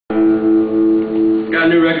got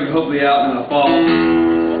a new record hopefully out in the fall.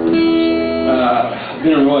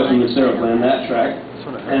 Ben and Roy from the Sarah playing that track.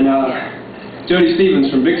 And Jody Stevens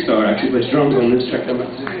from Big Star actually plays drums on this track.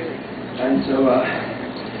 And so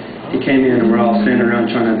he came in and we're all standing around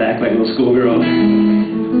trying to act like little schoolgirls.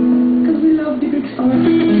 Because we love the Big Star.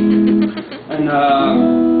 And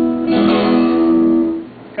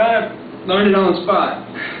kind of learned it on the spot.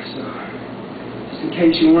 So just in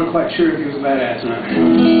case you weren't quite sure if he was a badass or not.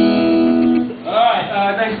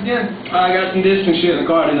 Alright, thanks again. I got some discs and shit in the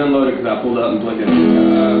car. I didn't unload it because I pulled up and plugged it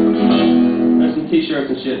in. There's some t-shirts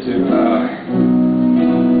and shit too.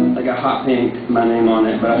 I got hot pink, my name on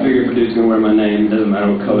it, but I figured if a dude's gonna wear my name, it doesn't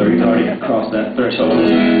matter what color, he's already crossed that threshold.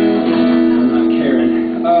 I'm not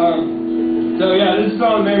caring. So yeah, this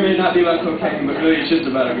song may or may not be about cocaine, but really it's just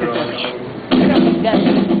about a girl.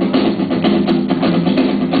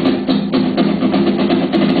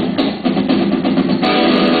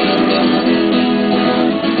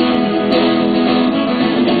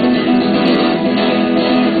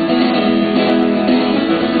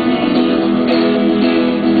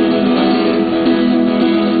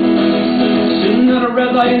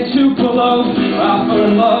 In Tupelo, I fell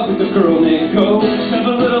in love with a girl named Go.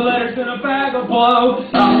 7 little letters in a bag of blow.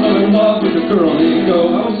 I fell in love with a girl named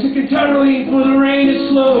Go. I was sick and tired of waiting for the rain to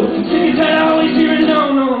slow. Sick and tired of always hearing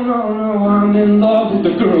no, no, no, no. I'm in love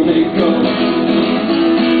with a girl named Go.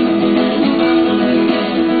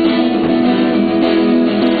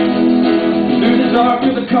 Through the dark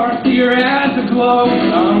of the car, see her eyes aglow.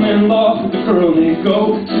 I'm in love with a girl named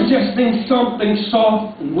Go. Suggesting something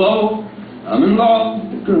soft and low. I'm in love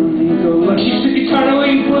with a girl named Go. Like she's sick and tired of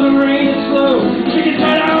waiting for the rain to slow. Sick and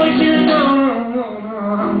tired of always hearing no, no, no, no.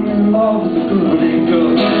 I'm in love with a girl named Go.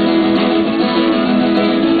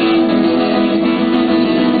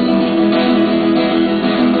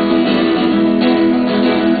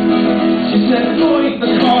 She said, point the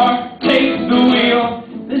car, take the wheel.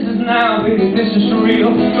 This is now, baby, this is real.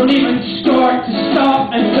 Don't even start to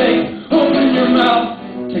stop and think. Open your mouth,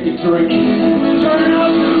 take a drink. Turn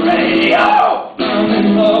up the radio. I'm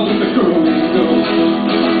in love with the girl named Go.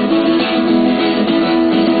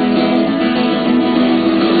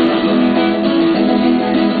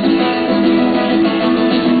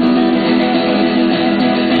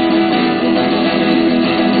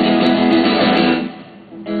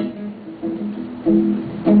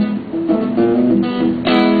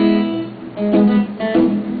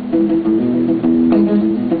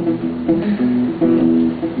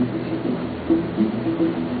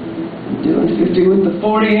 Doing 50 with the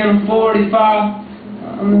 40 and a 45.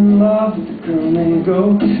 I'm in love with a girl named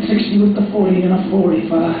Go. 60 with the 40 and a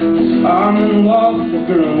 45. I'm in love with a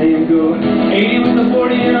girl named Go. 80 with the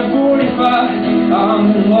 40 and a 45.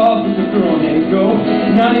 I'm in love with a girl named Go.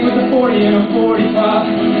 90 with the 40 and a 45.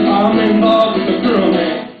 I'm in love with a girl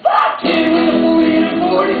named 10 with the 40 and a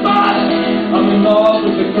 45. I'm in love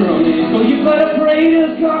with a girl named Go. You better pray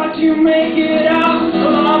to God you make it out.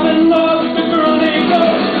 I'm in love with a girl named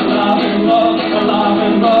Go. I'm in love, I'm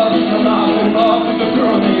in love, I'm in love with a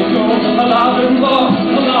girl named Go. I'm in love,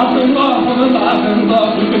 I'm in love, I'm in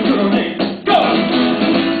love with a girl named Go.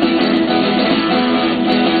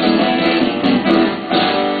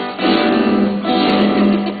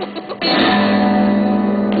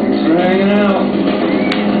 Thanks for hanging out.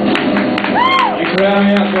 Thanks for having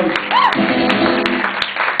me out, folks.